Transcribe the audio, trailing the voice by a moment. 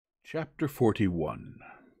Chapter 41.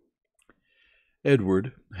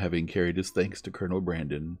 Edward, having carried his thanks to Colonel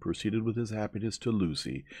Brandon, proceeded with his happiness to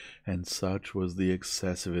Lucy, and such was the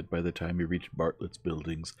excess of it by the time he reached Bartlett's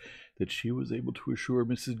Buildings that she was able to assure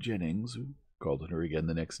Mrs. Jennings, who called on her again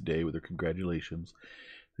the next day with her congratulations,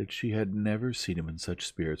 that she had never seen him in such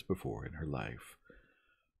spirits before in her life.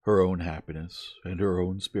 Her own happiness and her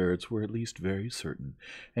own spirits were at least very certain,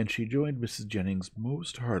 and she joined Mrs. Jennings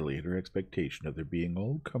most heartily in her expectation of their being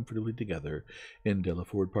all comfortably together in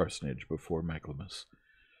Delaford Parsonage before Michaelmas.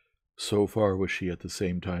 So far was she at the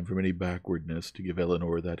same time from any backwardness to give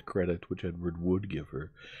Eleanor that credit which Edward would give her,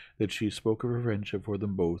 that she spoke of her friendship for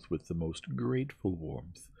them both with the most grateful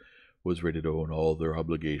warmth, was ready to own all their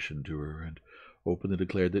obligation to her, and openly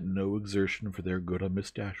declared that no exertion for their good on Miss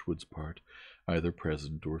Dashwood's part, either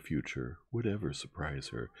present or future, would ever surprise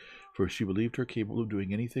her, for she believed her capable of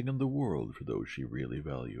doing anything in the world for those she really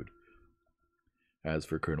valued. As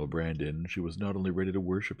for Colonel Brandon, she was not only ready to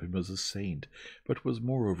worship him as a saint, but was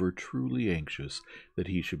moreover truly anxious that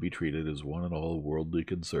he should be treated as one in all worldly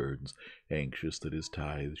concerns, anxious that his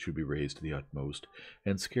tithe should be raised to the utmost,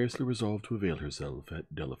 and scarcely resolved to avail herself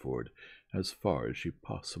at Delaford, as far as she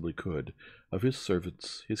possibly could, of his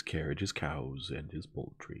servants, his carriage, his cows, and his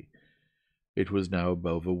poultry. It was now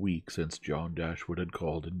above a week since John Dashwood had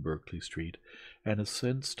called in Berkeley Street, and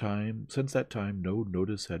since that time no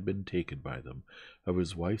notice had been taken by them of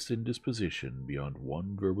his wife's indisposition beyond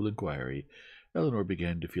one verbal inquiry. Eleanor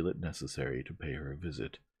began to feel it necessary to pay her a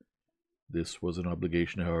visit. This was an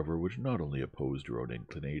obligation, however, which not only opposed her own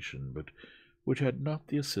inclination, but which had not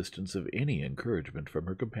the assistance of any encouragement from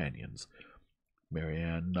her companions.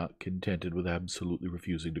 Marianne, not contented with absolutely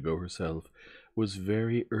refusing to go herself, was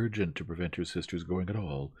very urgent to prevent her sister's going at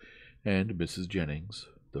all, and Mrs. Jennings,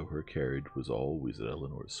 though her carriage was always at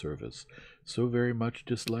Eleanor's service, so very much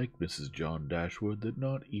disliked Mrs. John Dashwood that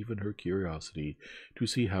not even her curiosity to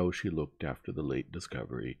see how she looked after the late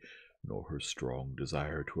discovery, nor her strong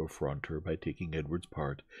desire to affront her by taking Edward's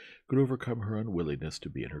part, could overcome her unwillingness to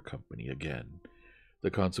be in her company again. The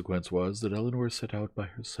consequence was that Eleanor set out by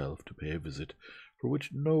herself to pay a visit for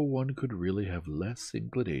which no one could really have less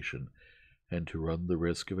inclination, and to run the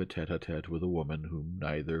risk of a tete-a-tete with a woman whom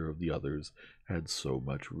neither of the others had so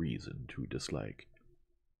much reason to dislike.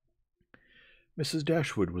 Mrs.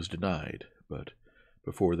 Dashwood was denied, but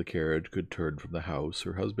before the carriage could turn from the house,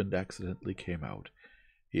 her husband accidentally came out.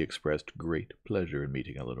 He expressed great pleasure in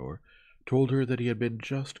meeting Eleanor, told her that he had been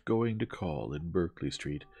just going to call in Berkeley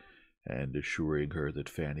Street, and assuring her that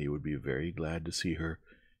Fanny would be very glad to see her,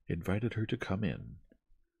 invited her to come in.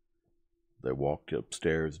 They walked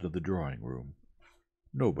upstairs into the drawing-room.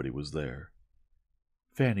 Nobody was there.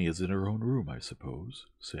 "Fanny is in her own room, I suppose,"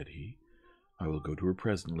 said he. "I will go to her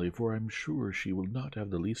presently, for I am sure she will not have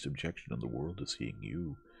the least objection in the world to seeing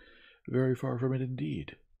you. Very far from it,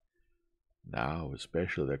 indeed. Now,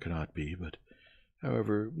 especially, there cannot be, but,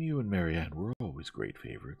 however, you and Marianne were always great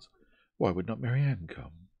favourites. Why would not Marianne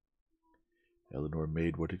come?" Eleanor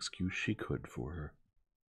made what excuse she could for her.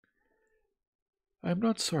 "I am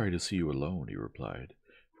not sorry to see you alone," he replied,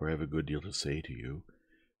 "for I have a good deal to say to you.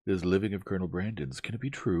 This living of Colonel Brandon's, can it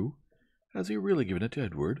be true? Has he really given it to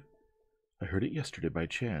Edward? I heard it yesterday by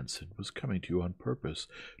chance, and was coming to you on purpose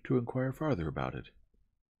to inquire farther about it."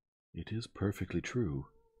 "It is perfectly true.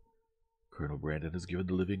 Colonel Brandon has given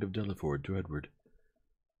the living of Delaford to Edward."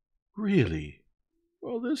 "Really?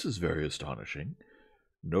 Well, this is very astonishing.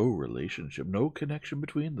 No relationship, no connection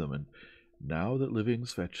between them, and now that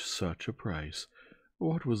livings fetch such a price.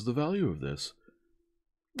 What was the value of this?"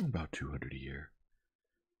 "About 200 a year."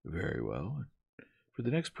 "Very well. For the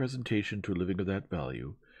next presentation to a living of that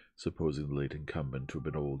value, supposing the late incumbent to have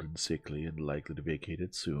been old and sickly and likely to vacate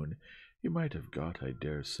it soon, you might have got, I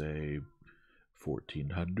dare say,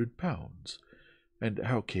 £1,400. And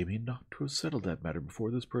how came he not to have settled that matter before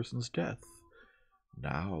this person's death?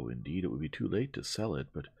 Now, indeed, it would be too late to sell it,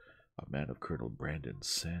 but a man of Colonel Brandon's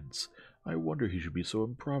sense, I wonder he should be so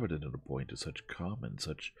improvident in a point of such common,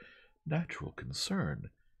 such natural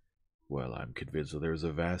concern. Well, I'm convinced that there is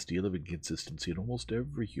a vast deal of inconsistency in almost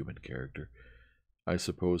every human character. I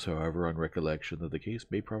suppose, however, on recollection, that the case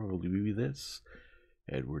may probably be this.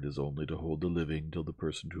 Edward is only to hold the living till the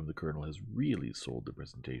person to whom the Colonel has really sold the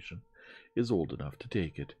presentation is old enough to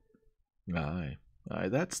take it. Aye,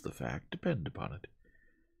 that's the fact, depend upon it."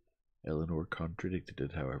 Eleanor contradicted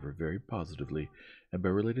it, however, very positively, and by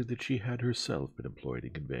relating that she had herself been employed in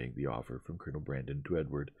conveying the offer from Colonel Brandon to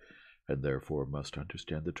Edward, and therefore must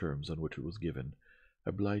understand the terms on which it was given,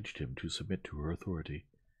 obliged him to submit to her authority.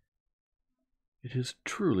 "It is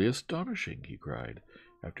truly astonishing," he cried,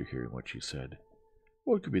 after hearing what she said.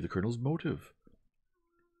 "What could be the Colonel's motive?"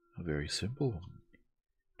 A very simple one.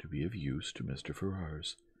 To be of use to Mr.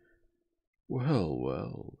 Ferrars. Well,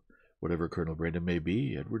 well, whatever Colonel Brandon may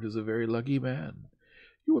be, Edward is a very lucky man.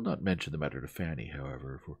 You will not mention the matter to Fanny,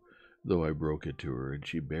 however, for though I broke it to her, and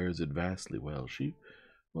she bears it vastly well, she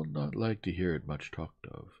will not like to hear it much talked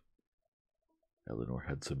of. Eleanor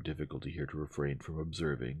had some difficulty here to refrain from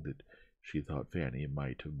observing that she thought Fanny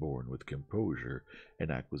might have borne with composure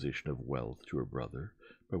an acquisition of wealth to her brother,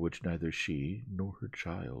 by which neither she nor her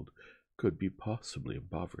child could be possibly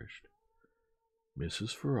impoverished.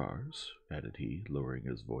 Mrs. Ferrars, added he, lowering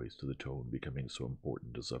his voice to the tone becoming so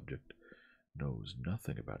important a subject, knows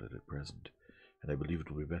nothing about it at present, and I believe it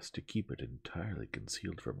will be best to keep it entirely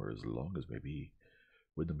concealed from her as long as may be.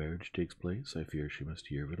 When the marriage takes place, I fear she must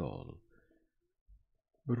hear of it all.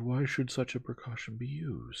 But why should such a precaution be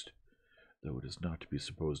used? Though it is not to be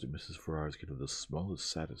supposed that Mrs. Ferrars can have the smallest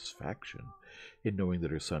satisfaction in knowing that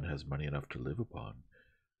her son has money enough to live upon,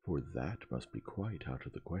 for that must be quite out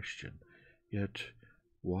of the question. Yet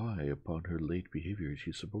why, upon her late behavior, is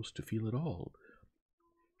she supposed to feel at all?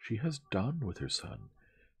 She has done with her son.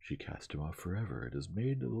 She cast him off forever, and has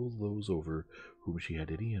made all those over whom she had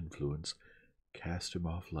any influence cast him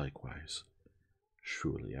off likewise.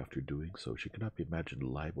 Surely, after doing so, she cannot be imagined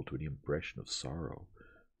liable to any impression of sorrow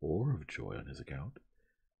or of joy on his account.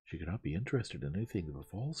 She cannot be interested in anything that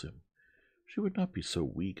befalls him. She would not be so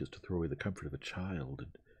weak as to throw away the comfort of a child,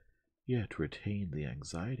 and yet retain the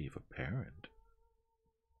anxiety of a parent.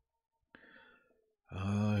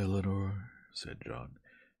 Ah, Eleanor, said John,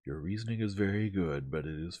 your reasoning is very good, but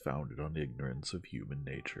it is founded on ignorance of human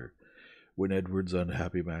nature. When Edward's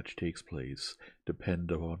unhappy match takes place, depend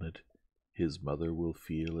upon it, his mother will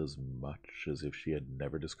feel as much as if she had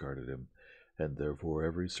never discarded him, and therefore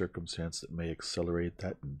every circumstance that may accelerate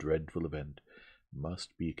that dreadful event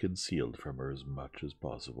must be concealed from her as much as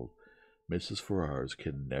possible. Mrs. Ferrars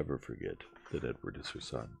can never forget that Edward is her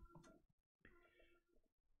son.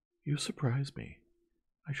 You surprise me.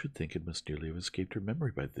 I should think it must nearly have escaped her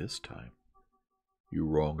memory by this time. You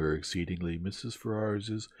wrong her exceedingly. Mrs. Ferrars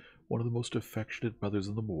is one of the most affectionate mothers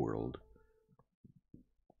in the world.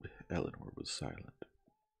 Eleanor was silent.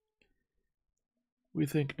 We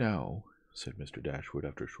think now, said Mr. Dashwood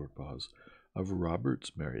after a short pause, of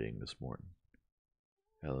Robert's marrying Miss Morton.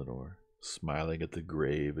 Eleanor, smiling at the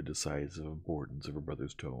grave and decisive importance of her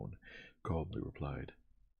brother's tone, calmly replied,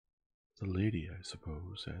 The lady, I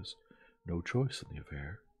suppose, has no choice in the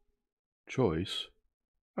affair. Choice?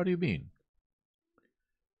 How do you mean?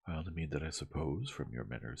 I only mean that I suppose, from your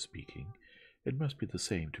manner of speaking, it must be the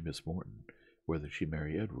same to Miss Morton, whether she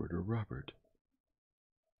marry Edward or Robert.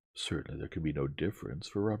 Certainly there can be no difference,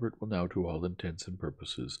 for Robert will now to all intents and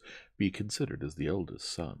purposes be considered as the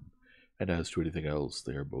eldest son, and as to anything else,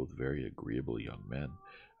 they are both very agreeable young men.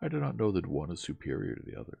 I do not know that one is superior to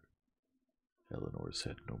the other. Eleanor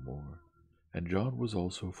said no more, and John was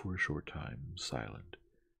also for a short time silent.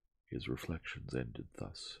 His reflections ended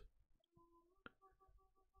thus.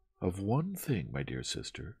 Of one thing, my dear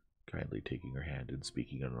sister, kindly taking her hand and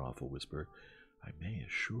speaking in an awful whisper, I may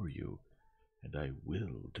assure you, and I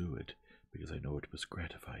will do it, because I know it must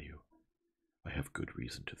gratify you. I have good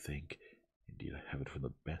reason to think, indeed I have it from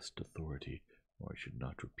the best authority, or I should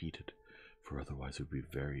not repeat it, for otherwise it would be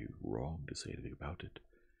very wrong to say anything about it.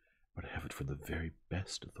 But I have it from the very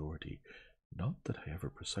best authority, not that I ever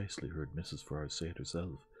precisely heard Mrs. Ferrars say it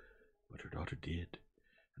herself, but her daughter did,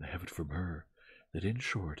 and I have it from her, that in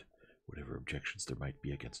short, whatever objections there might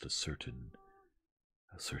be against a certain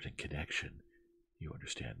connection, you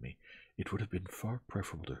understand me, it would have been far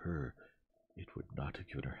preferable to her. It would not have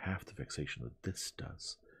given her half the vexation that this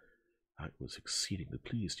does. I was exceedingly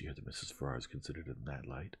pleased to hear that Mrs. Ferrars considered it in that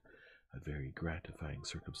light, a very gratifying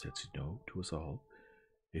circumstance, you know, to us all.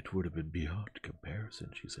 It would have been beyond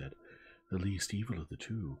comparison, she said, the least evil of the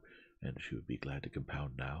two, and she would be glad to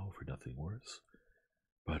compound now for nothing worse.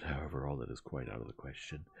 But, however, all that is quite out of the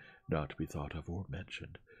question, not to be thought of or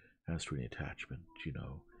mentioned. As to any attachment, you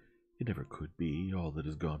know, it never could be, all that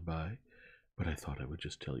is gone by. But I thought I would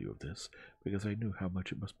just tell you of this, because I knew how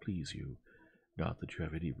much it must please you. Not that you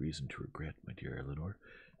have any reason to regret, my dear Eleanor.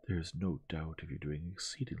 There is no doubt of your doing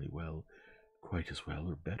exceedingly well, quite as well,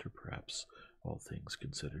 or better, perhaps, all things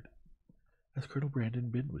considered. Has Colonel Brandon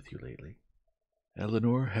been with you lately?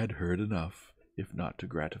 Eleanor had heard enough, if not to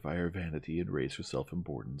gratify her vanity and raise her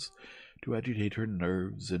self-importance, to agitate her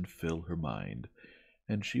nerves and fill her mind,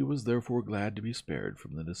 and she was therefore glad to be spared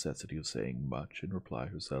from the necessity of saying much in reply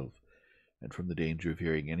herself, and from the danger of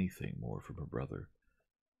hearing anything more from her brother.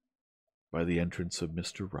 By the entrance of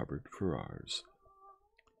Mr. Robert Ferrars.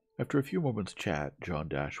 After a few moments' chat, John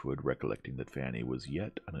Dashwood, recollecting that Fanny was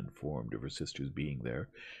yet uninformed of her sister's being there,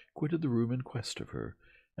 quitted the room in quest of her,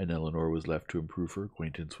 and Elinor was left to improve her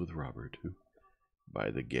acquaintance with Robert, who,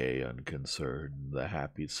 by the gay unconcern, the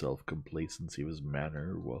happy self-complacency of his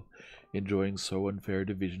manner, while enjoying so unfair a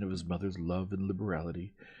division of his mother's love and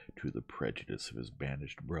liberality, to the prejudice of his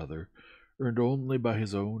banished brother, earned only by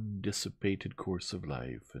his own dissipated course of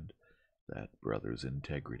life, and that brother's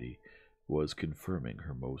integrity, was confirming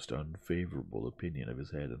her most unfavorable opinion of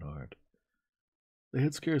his head and heart. They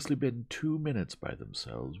had scarcely been 2 minutes by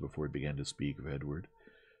themselves before he began to speak of Edward,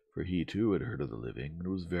 for he too had heard of the living, and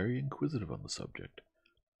was very inquisitive on the subject.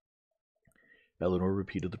 Elinor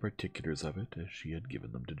repeated the particulars of it, as she had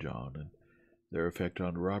given them to John, and their effect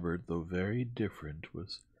on Robert, though very different,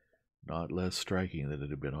 was not less striking than it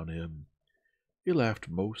had been on him. He laughed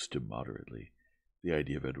most immoderately. The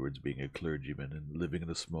idea of Edward's being a clergyman and living in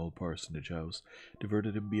a small parsonage house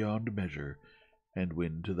diverted him beyond measure, and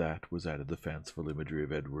when to that was added the fanciful imagery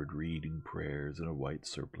of Edward reading prayers in a white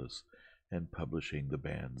surplice, and publishing the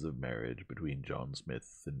banns of marriage between John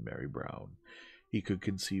Smith and Mary Brown, he could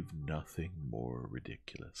conceive nothing more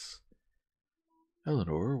ridiculous.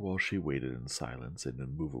 Elinor, while she waited in silence and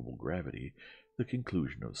immovable gravity the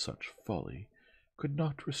conclusion of such folly, could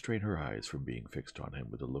not restrain her eyes from being fixed on him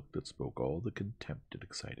with a look that spoke all the contempt it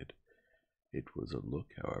excited. It was a look,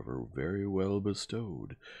 however, very well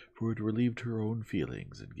bestowed, for it relieved her own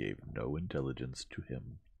feelings and gave no intelligence to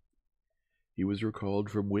him. He was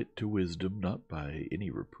recalled from wit to wisdom not by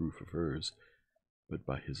any reproof of hers, but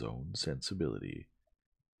by his own sensibility.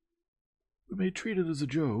 "We may treat it as a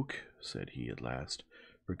joke," said he at last,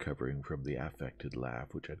 recovering from the affected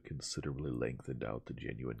laugh which had considerably lengthened out the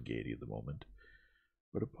genuine gaiety of the moment.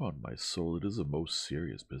 "But upon my soul it is a most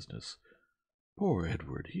serious business. Poor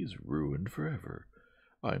Edward, he is ruined forever.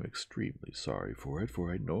 I am extremely sorry for it,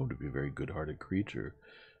 for I know him to be a very good-hearted creature,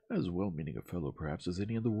 as well-meaning a fellow perhaps as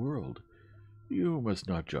any in the world. You must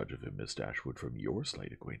not judge of him, Miss Dashwood, from your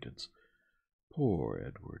slight acquaintance. Poor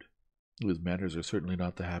Edward! His manners are certainly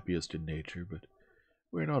not the happiest in nature, but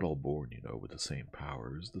we are not all born, you know, with the same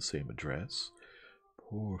powers, the same address.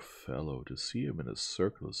 Poor fellow, to see him in a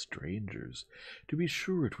circle of strangers, to be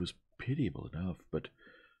sure it was pitiable enough, but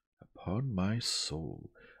upon my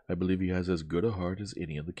soul, I believe he has as good a heart as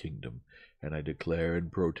any in the kingdom, and I declare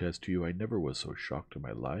and protest to you I never was so shocked in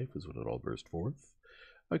my life as when it all burst forth.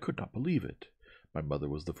 I could not believe it. My mother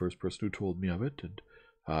was the first person who told me of it, and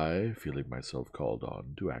I, feeling myself called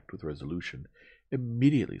on to act with resolution,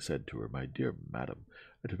 immediately said to her, 'My dear madam,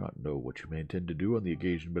 I do not know what you may intend to do on the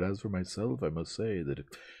occasion, but as for myself, I must say that if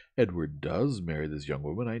Edward does marry this young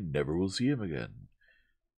woman, I never will see him again.'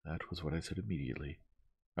 That was what I said immediately.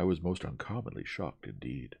 I was most uncommonly shocked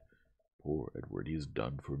indeed. Poor Edward, he has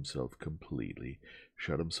done for himself completely,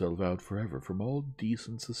 shut himself out forever from all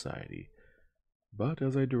decent society. But,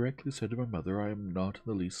 as I directly said to my mother, I am not in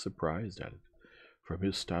the least surprised at it. From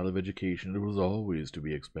his style of education it was always to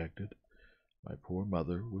be expected. My poor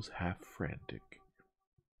mother was half frantic."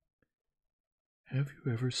 "Have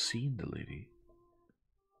you ever seen the lady?"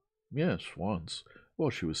 "Yes, once, while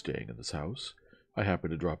she was staying in this house. I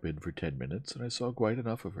happened to drop in for 10 minutes, and I saw quite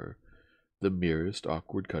enough of her. The merest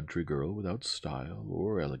awkward country girl, without style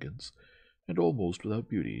or elegance, and almost without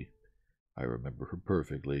beauty. I remember her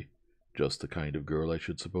perfectly. Just the kind of girl I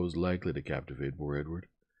should suppose likely to captivate poor Edward.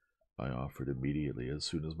 I offered immediately, as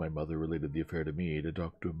soon as my mother related the affair to me, to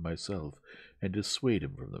talk to him myself, and dissuade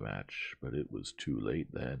him from the match, but it was too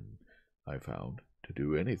late then, I found, to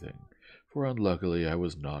do anything, for unluckily I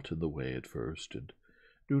was not in the way at first, and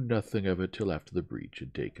knew nothing of it till after the breach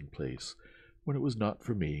had taken place, when it was not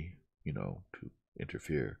for me, you know, to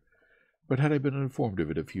interfere. But had I been informed of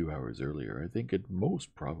it a few hours earlier, I think it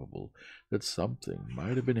most probable that something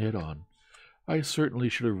might have been hit on. I certainly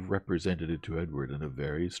should have represented it to Edward in a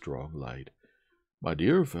very strong light. 'My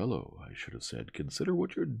dear fellow,' I should have said, 'consider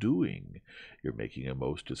what you're doing. You're making a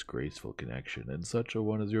most disgraceful connection, and such a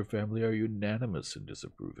one as your family are unanimous in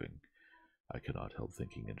disapproving.' I cannot help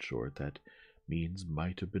thinking, in short, that means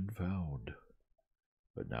might have been found.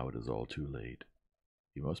 But now it is all too late.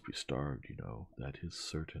 He must be starved, you know. That is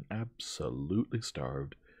certain, absolutely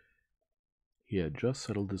starved." He had just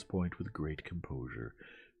settled this point with great composure,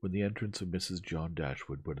 when the entrance of Mrs. John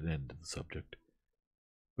Dashwood put an end to the subject.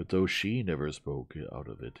 But though she never spoke out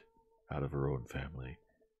of it, out of her own family,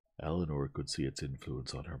 Elinor could see its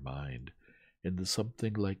influence on her mind, in the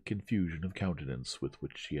something like confusion of countenance with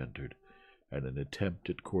which she entered, and an attempt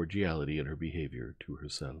at cordiality in her behaviour to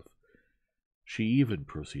herself. She even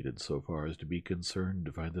proceeded so far as to be concerned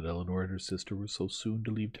to find that Elinor and her sister were so soon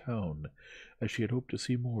to leave town, as she had hoped to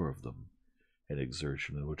see more of them, an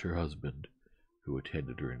exertion in which her husband, who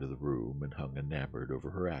attended her into the room and hung enamored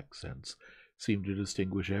over her accents, seemed to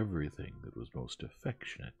distinguish everything that was most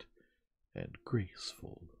affectionate and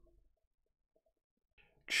graceful.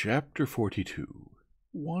 Chapter 42.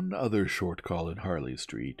 One other short call in Harley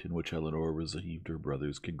Street, in which Eleanor received her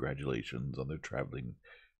brother's congratulations on their travelling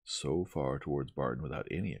so far towards Barton without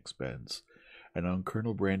any expense, and on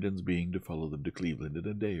Colonel Brandon's being to follow them to Cleveland in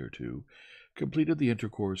a day or two, completed the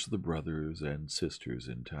intercourse of the brothers and sisters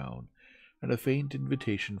in town, and a faint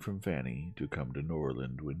invitation from Fanny to come to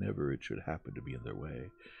Norland whenever it should happen to be in their way,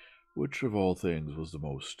 which of all things was the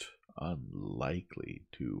most unlikely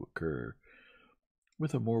to occur,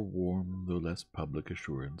 with a more warm though less public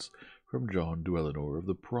assurance from John to Eleanor of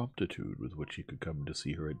the promptitude with which he could come to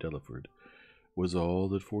see her at Delaford, was all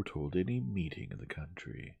that foretold any meeting in the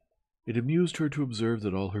country. It amused her to observe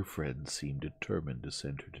that all her friends seemed determined to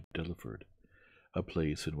send her to Delaford, a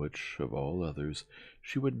place in which, of all others,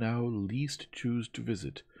 she would now least choose to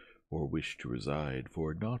visit or wish to reside,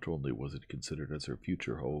 for not only was it considered as her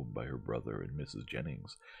future home by her brother and Mrs.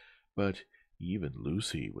 Jennings, but even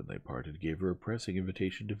Lucy, when they parted, gave her a pressing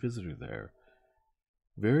invitation to visit her there.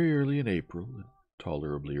 Very early in April, and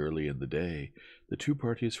tolerably early in the day, the two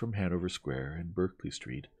parties from Hanover Square and Berkeley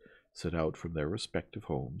Street set out from their respective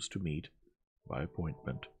homes to meet, by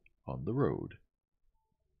appointment, on the road.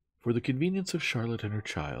 For the convenience of Charlotte and her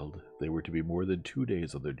child, they were to be more than 2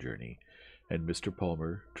 days on their journey, and Mr.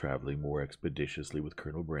 Palmer, travelling more expeditiously with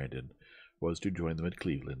Colonel Brandon, was to join them at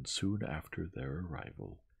Cleveland soon after their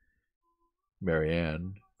arrival.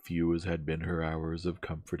 Marianne, few as had been her hours of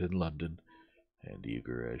comfort in London, and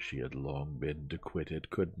eager as she had long been to quit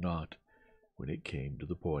it, could not, when it came to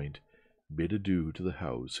the point, bid adieu to the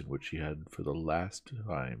house in which she had for the last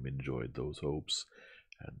time enjoyed those hopes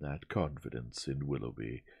and that confidence in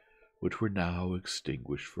Willoughby, which were now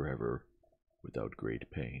extinguished forever, without great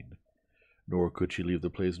pain. Nor could she leave the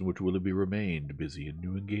place in which Willoughby remained, busy in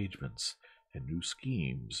new engagements and new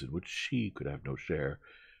schemes in which she could have no share,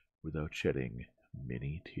 without shedding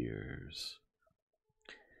many tears.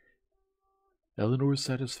 Eleanor's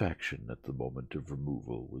satisfaction at the moment of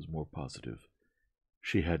removal was more positive.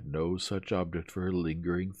 She had no such object for her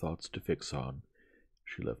lingering thoughts to fix on.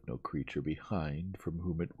 She left no creature behind from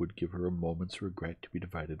whom it would give her a moment's regret to be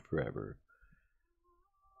divided forever.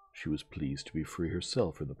 She was pleased to be free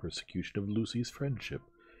herself from the persecution of Lucy's friendship.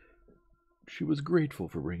 She was grateful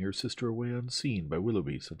for bringing her sister away unseen by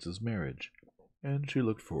Willoughby since his marriage, and she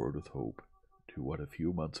looked forward with hope to what a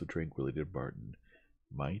few months of tranquillity at Barton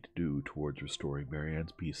might do towards restoring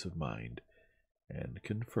Marianne's peace of mind and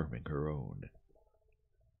confirming her own.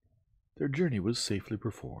 Their journey was safely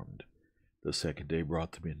performed. The second day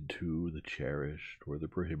brought them into the cherished or the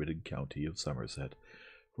prohibited county of Somerset,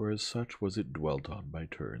 for as such was it dwelt on by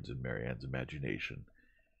turns in Marianne's imagination,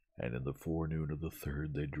 and in the forenoon of the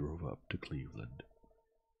third they drove up to Cleveland.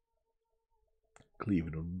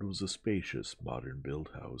 Cleveland was a spacious, modern-built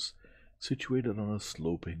house, situated on a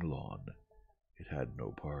sloping lawn. It had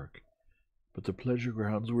no park, but the pleasure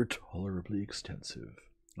grounds were tolerably extensive,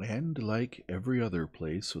 and, like every other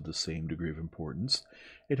place of the same degree of importance,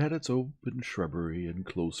 it had its open shrubbery and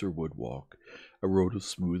closer wood walk. A road of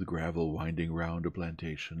smooth gravel winding round a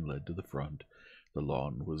plantation led to the front. The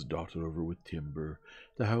lawn was dotted over with timber.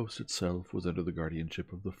 The house itself was under the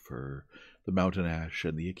guardianship of the fir, the mountain ash,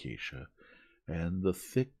 and the acacia, and the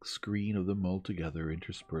thick screen of them altogether,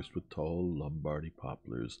 interspersed with tall Lombardy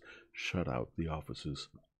poplars, shut out the offices.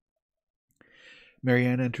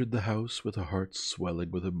 Marianne entered the house with a heart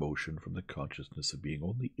swelling with emotion from the consciousness of being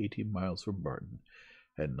only 18 miles from Barton,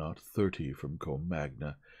 and not 30 from Combe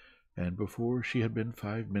Magna, and before she had been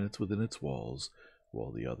 5 minutes within its walls,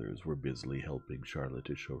 while the others were busily helping Charlotte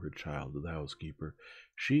to show her child to the housekeeper,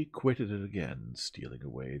 she quitted it again, stealing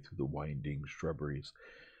away through the winding shrubberies,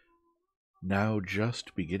 now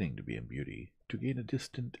just beginning to be in beauty, to gain a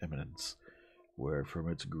distant eminence, where from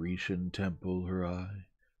its Grecian temple her eye,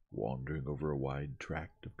 wandering over a wide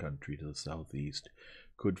tract of country to the southeast,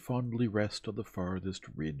 could fondly rest on the farthest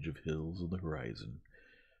ridge of hills on the horizon,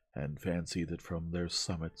 and fancy that from their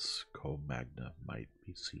summits Combe Magna might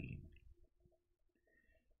be seen.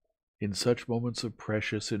 In such moments of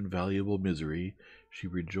precious and valuable misery, she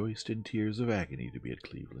rejoiced in tears of agony to be at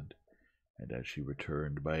Cleveland, and as she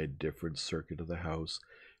returned by a different circuit of the house,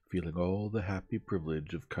 feeling all the happy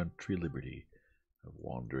privilege of country liberty, of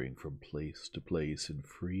wandering from place to place in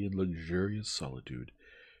free and luxurious solitude,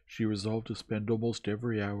 she resolved to spend almost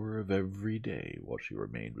every hour of every day while she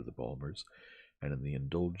remained with the Palmers, and in the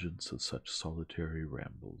indulgence of such solitary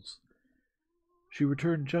rambles. She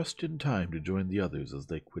returned just in time to join the others as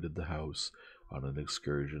they quitted the house, on an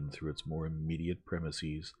excursion through its more immediate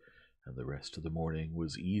premises, and the rest of the morning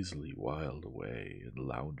was easily whiled away in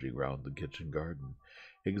lounging round the kitchen garden,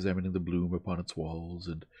 examining the bloom upon its walls,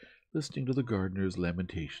 and listening to the gardener's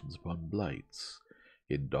lamentations upon blights,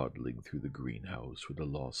 in dawdling through the greenhouse where the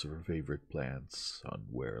loss of her favourite plants,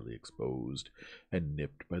 unwarily exposed and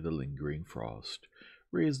nipped by the lingering frost,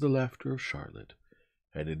 raised the laughter of Charlotte,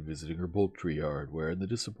 and in visiting her poultry yard, where, in the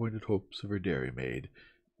disappointed hopes of her dairymaid,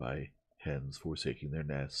 by hens forsaking their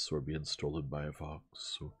nests or being stolen by a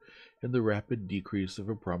fox, or in the rapid decrease of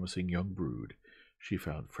a promising young brood, she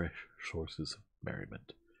found fresh sources of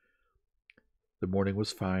merriment. The morning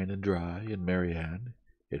was fine and dry, and Marianne,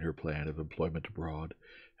 in her plan of employment abroad,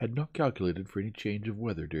 had not calculated for any change of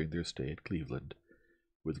weather during their stay at Cleveland.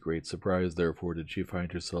 With great surprise, therefore, did she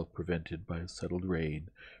find herself prevented by a settled rain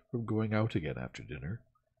from going out again after dinner.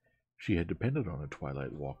 She had depended on a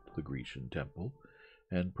twilight walk to the Grecian temple,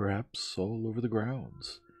 and perhaps all over the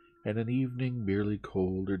grounds, and an evening merely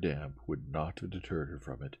cold or damp would not have deterred her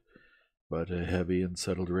from it. But a heavy and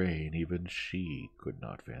settled rain, even she could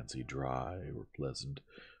not fancy dry or pleasant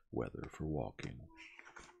weather for walking.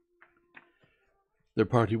 Their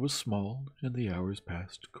party was small, and the hours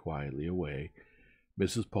passed quietly away.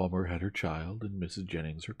 Mrs. Palmer had her child, and Mrs.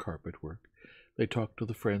 Jennings her carpet work. They talked of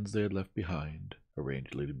the friends they had left behind,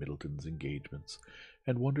 arranged Lady Middleton's engagements,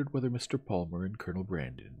 and wondered whether Mr. Palmer and Colonel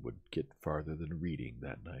Brandon would get farther than reading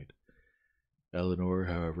that night. Eleanor,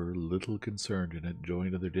 however, little concerned in it,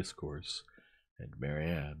 joined in their discourse, and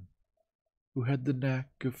Marianne, who had the knack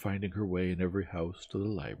of finding her way in every house to the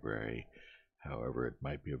library, however it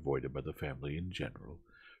might be avoided by the family in general,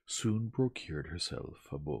 soon procured herself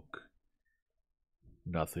a book.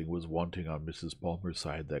 Nothing was wanting on Mrs. Palmer's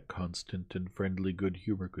side that constant and friendly good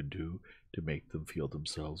humour could do to make them feel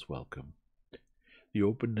themselves welcome. The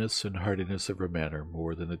openness and heartiness of her manner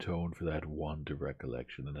more than atoned for that want of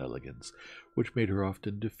recollection and elegance which made her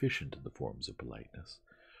often deficient in the forms of politeness.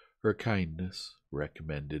 Her kindness,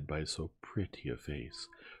 recommended by so pretty a face,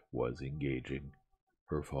 was engaging.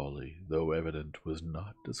 Her folly, though evident, was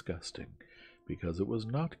not disgusting, because it was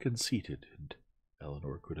not conceited, and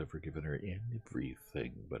Eleanor could have forgiven her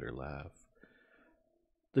everything but her laugh.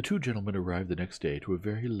 The two gentlemen arrived the next day to a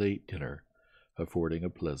very late dinner, affording a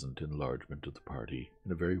pleasant enlargement of the party,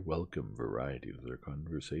 and a very welcome variety to their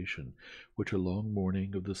conversation, which a long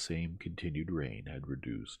morning of the same continued rain had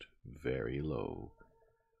reduced very low.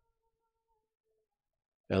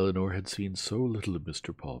 Eleanor had seen so little of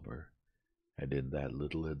Mr. Palmer, and in that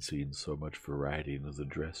little had seen so much variety in his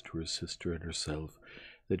address to her sister and herself,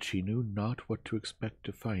 that she knew not what to expect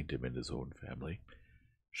to find him in his own family.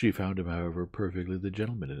 She found him, however, perfectly the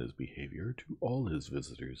gentleman in his behaviour to all his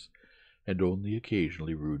visitors, and only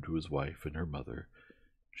occasionally rude to his wife and her mother.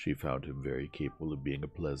 She found him very capable of being a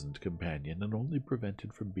pleasant companion, and only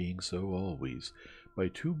prevented from being so always by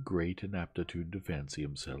too great an aptitude to fancy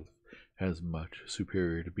himself as much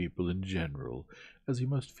superior to people in general as he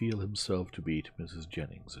must feel himself to be to Mrs.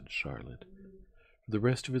 Jennings and Charlotte. For the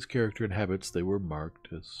rest of his character and habits, they were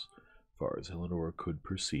marked, as far as Eleanor could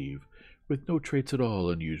perceive, with no traits at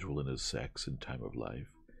all unusual in his sex and time of life.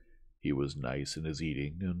 He was nice in his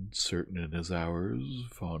eating, and certain in his hours,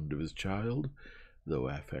 fond of his child, though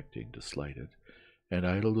affecting to slight it, and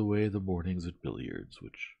idled away the mornings at billiards,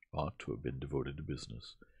 which ought to have been devoted to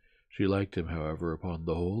business. She liked him, however, upon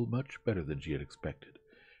the whole, much better than she had expected,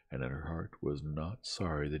 and in her heart was not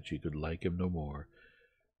sorry that she could like him no more,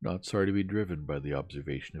 not sorry to be driven by the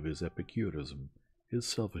observation of his epicurism, his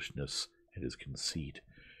selfishness, and his conceit,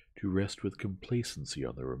 to rest with complacency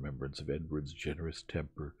on the remembrance of Edward's generous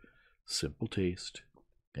temper, simple taste,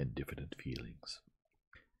 and diffident feelings.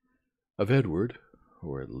 Of Edward,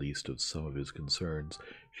 or at least of some of his concerns,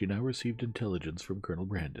 she now received intelligence from Colonel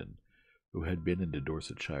Brandon, who had been into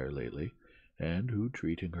Dorsetshire lately, and who,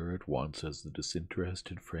 treating her at once as the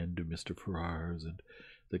disinterested friend of Mr. Ferrars and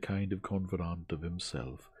the kind of confidant of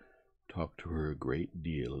himself, talked to her a great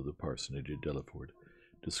deal of the parsonage at Delaford,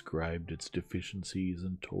 described its deficiencies,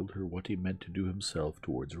 and told her what he meant to do himself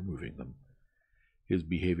towards removing them. His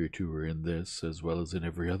behaviour to her in this, as well as in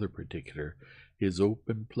every other particular, his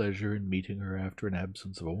open pleasure in meeting her after an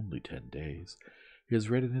absence of only 10 days, his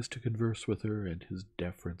readiness to converse with her, and his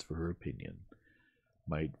deference for her opinion,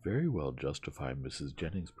 might very well justify Mrs.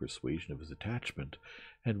 Jennings' persuasion of his attachment,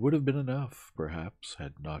 and would have been enough, perhaps,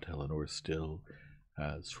 had not Eleanor still,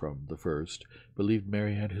 as from the first, believed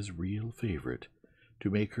Marianne his real favourite, to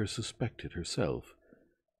make her suspect it herself.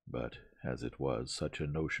 But, as it was, such a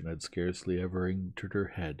notion had scarcely ever entered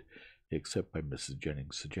her head, except by Mrs.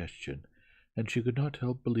 Jennings' suggestion, and she could not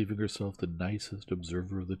help believing herself the nicest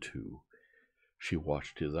observer of the two. She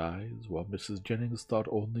watched his eyes, while Mrs. Jennings thought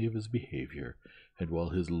only of his behavior, and while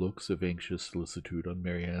his looks of anxious solicitude on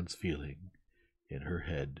Marianne's feeling, in her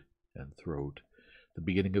head and throat, the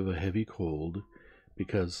beginning of a heavy cold,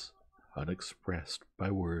 because, unexpressed by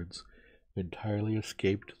words, entirely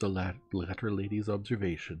escaped the latter lady's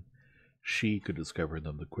observation, she could discover in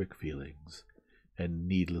them the quick feelings and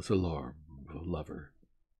needless alarm of a lover.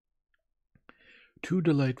 2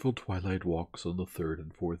 delightful twilight walks on the 3rd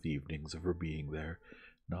and 4th evenings of her being there,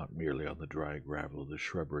 not merely on the dry gravel of the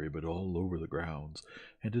shrubbery, but all over the grounds,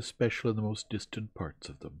 and especially in the most distant parts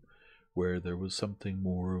of them, where there was something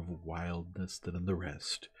more of wildness than in the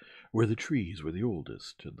rest, where the trees were the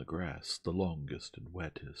oldest, and the grass the longest and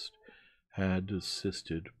wettest, had,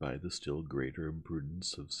 assisted by the still greater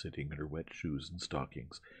imprudence of sitting in her wet shoes and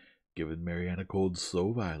stockings, given Marianne a cold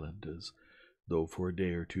so violent as, though for a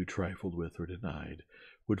day or two trifled with or denied,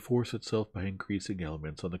 would force itself by increasing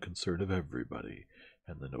elements on the concern of everybody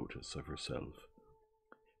and the notice of herself.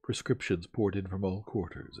 Prescriptions poured in from all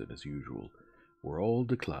quarters, and, as usual, were all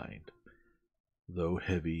declined, though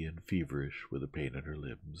heavy and feverish with a pain in her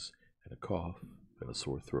limbs, and a cough, and a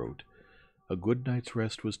sore throat. A good night's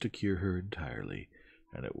rest was to cure her entirely,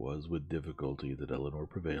 and it was with difficulty that Eleanor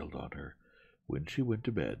prevailed on her, when she went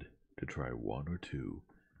to bed, to try 1 or 2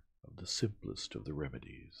 of the simplest of the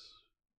remedies.